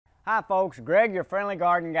Hi folks, Greg, your friendly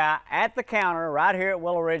garden guy at the counter right here at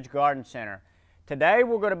Willow Ridge Garden Center. Today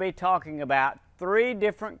we're going to be talking about 3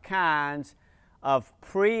 different kinds of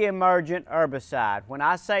pre-emergent herbicide. When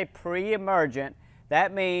I say pre-emergent,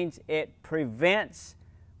 that means it prevents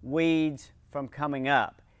weeds from coming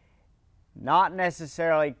up. Not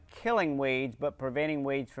necessarily killing weeds, but preventing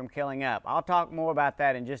weeds from killing up. I'll talk more about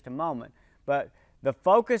that in just a moment. But the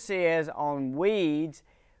focus is on weeds.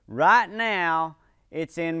 Right now,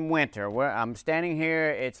 it's in winter. I'm standing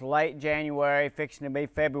here, it's late January, fixing to be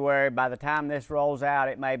February. By the time this rolls out,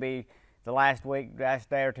 it may be the last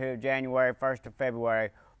day or two of January, 1st of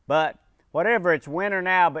February. But whatever, it's winter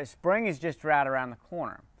now, but spring is just right around the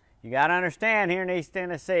corner. You got to understand, here in East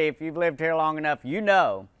Tennessee, if you've lived here long enough, you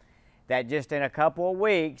know that just in a couple of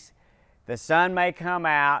weeks, the sun may come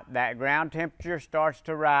out, that ground temperature starts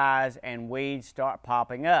to rise, and weeds start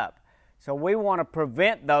popping up. So we want to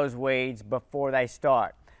prevent those weeds before they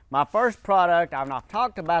start. My first product, I've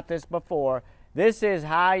talked about this before, this is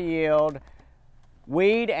High Yield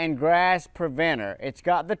Weed and Grass Preventer. It's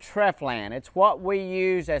got the Treflan. It's what we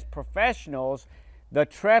use as professionals. The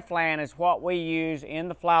Treflan is what we use in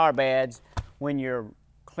the flower beds when you're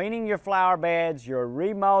cleaning your flower beds, you're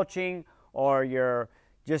remulching, or you're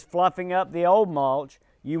just fluffing up the old mulch.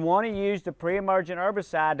 You want to use the pre-emergent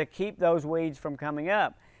herbicide to keep those weeds from coming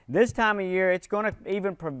up. This time of year, it's going to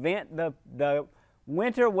even prevent the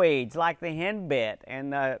winter weeds like the henbit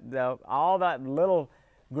and all that little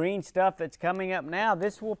green stuff that's coming up now.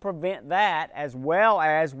 This will prevent that, as well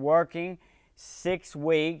as working 6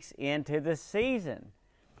 weeks into the season.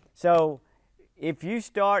 So if you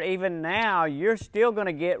start even now, you're still going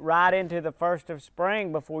to get right into the 1st of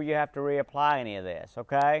spring before you have to reapply any of this,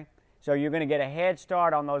 okay? So you're going to get a head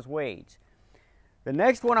start on those weeds. The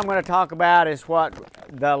next one I'm going to talk about is what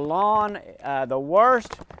the lawn, the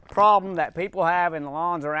worst problem that people have in the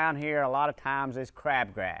lawns around here a lot of times is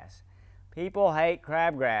crabgrass. People hate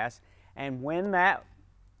crabgrass, and when that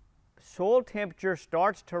soil temperature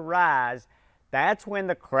starts to rise, that's when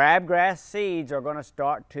the crabgrass seeds are going to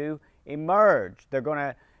start to emerge. They're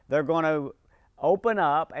going to open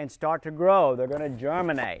up and start to grow. They're going to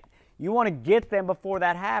germinate. You want to get them before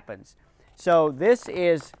that happens. So this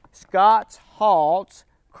is Scott's Halts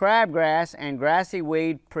Crabgrass and Grassy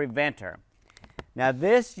Weed Preventer. Now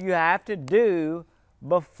this you have to do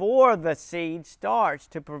before the seed starts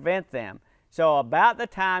to prevent them. So about the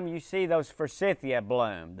time you see those forsythia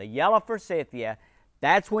bloom, the yellow forsythia,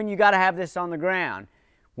 that's when you got to have this on the ground.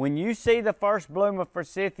 When you see the first bloom of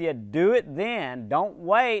forsythia, do it then. Don't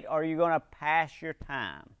wait or you're going to pass your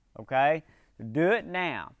time, okay? Do it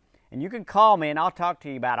now. And you can call me and I'll talk to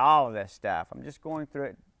you about all of this stuff. I'm just going through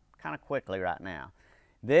it kind of quickly right now.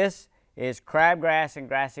 This is crabgrass and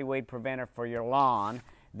grassy weed preventer for your lawn.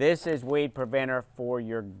 This is weed preventer for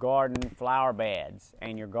your garden flower beds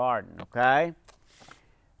and your garden, okay?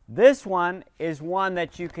 This one is one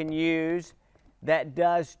that you can use that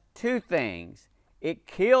does 2 things. It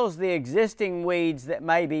kills the existing weeds that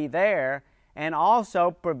may be there and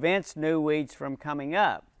also prevents new weeds from coming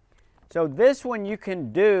up. So this one you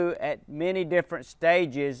can do at many different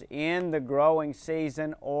stages in the growing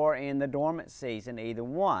season or in the dormant season, either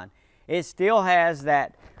one. It still has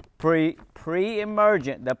that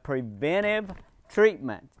pre-emergent, the preventive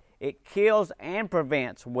treatment. It kills and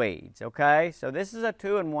prevents weeds, okay? So this is a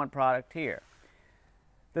 2-in-1 product here.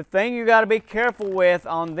 The thing you got to be careful with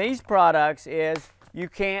on these products is you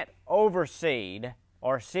can't overseed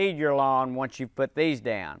or seed your lawn once you put these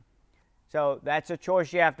down. So that's a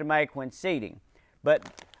choice you have to make when seeding.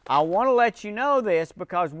 But I want to let you know this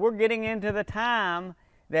because we're getting into the time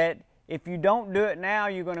that if you don't do it now,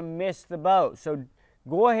 you're going to miss the boat. So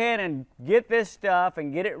go ahead and get this stuff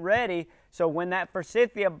and get it ready so when that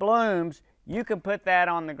forsythia blooms, you can put that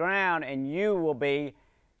on the ground and you will be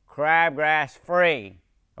crabgrass free,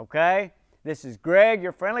 okay? This is Greg,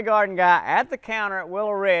 your friendly garden guy at the counter at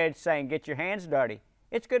Willow Ridge saying get your hands dirty.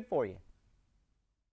 It's good for you.